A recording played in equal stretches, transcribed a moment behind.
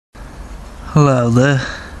Hello there.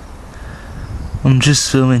 I'm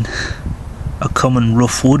just filming a common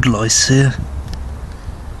rough woodlice here,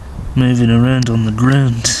 moving around on the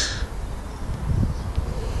ground.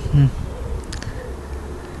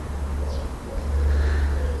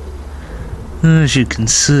 As you can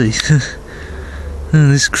see,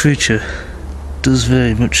 this creature does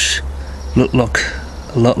very much look like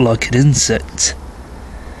a lot like an insect.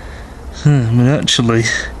 I mean, actually,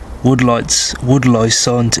 woodlice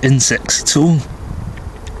aren't insects at all.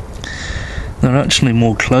 They're actually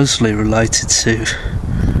more closely related to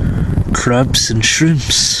crabs and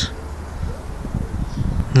shrimps.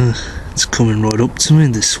 It's coming right up to me,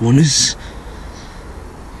 this one is.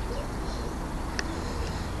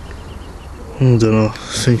 I don't know, I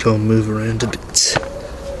think I'll move around a bit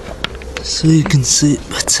so you can see it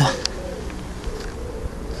better.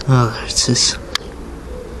 Oh, there it is.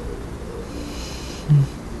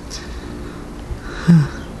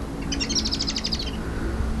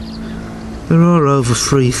 There are over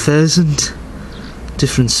 3,000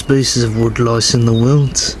 different species of woodlice in the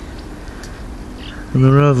world, and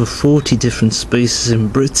there are over 40 different species in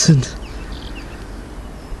Britain.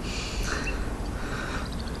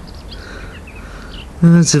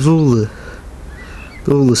 Out of all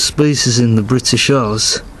the species in the British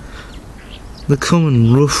Isles, the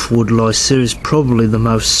common rough woodlice here is probably the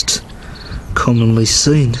most commonly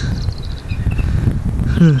seen.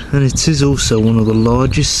 And it is also one of the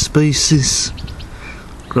largest species,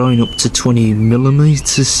 growing up to 20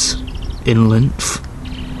 millimeters in length.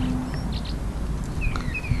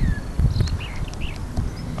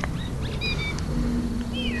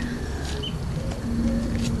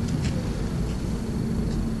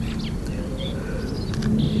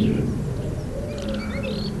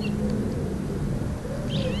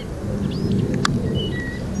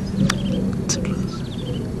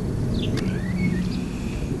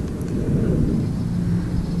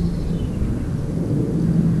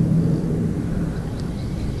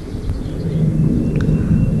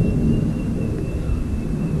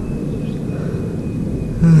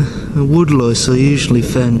 Woodlice are usually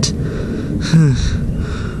found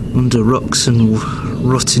under rocks and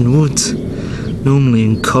rotting wood, normally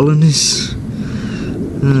in colonies.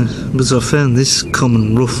 But I found this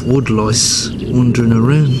common rough woodlice wandering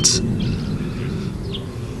around,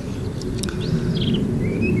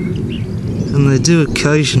 and they do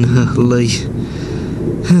occasionally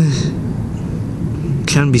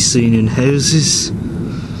can be seen in houses.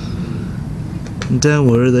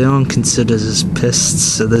 Don't worry, they aren't considered as pests,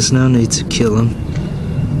 so there's no need to kill them.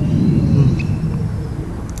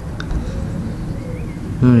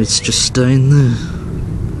 Oh, it's just staying there.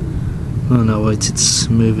 Oh no, wait, it's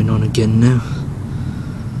moving on again now.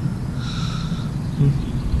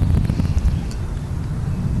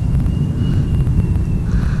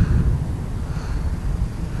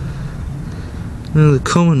 Now, the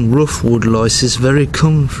common rough woodlice is very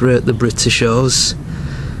common throughout the British Isles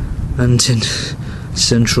and in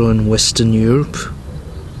Central and Western Europe,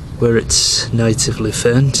 where it's natively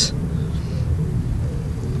found.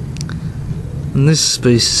 And this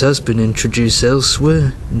species has been introduced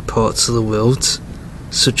elsewhere in parts of the world,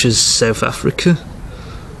 such as South Africa.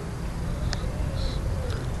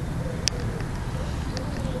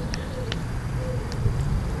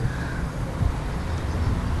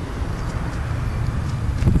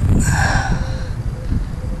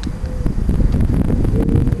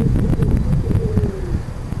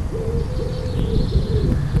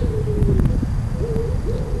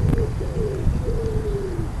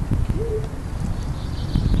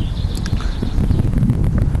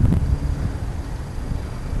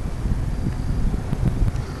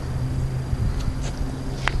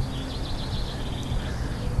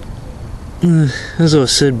 As I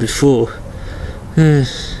said before,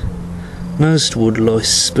 most woodlice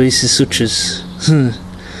species, such as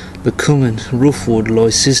the common rough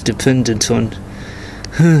woodlice, is dependent on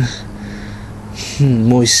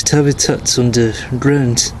moist habitats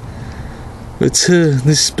underground. But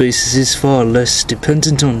this species is far less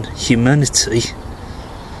dependent on humanity.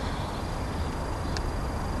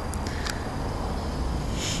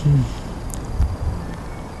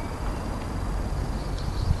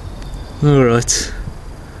 Alright,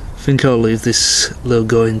 I think I'll leave this little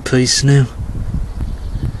guy in peace now.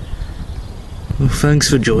 Well, thanks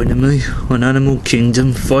for joining me on Animal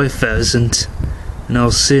Kingdom 5000, and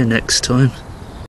I'll see you next time.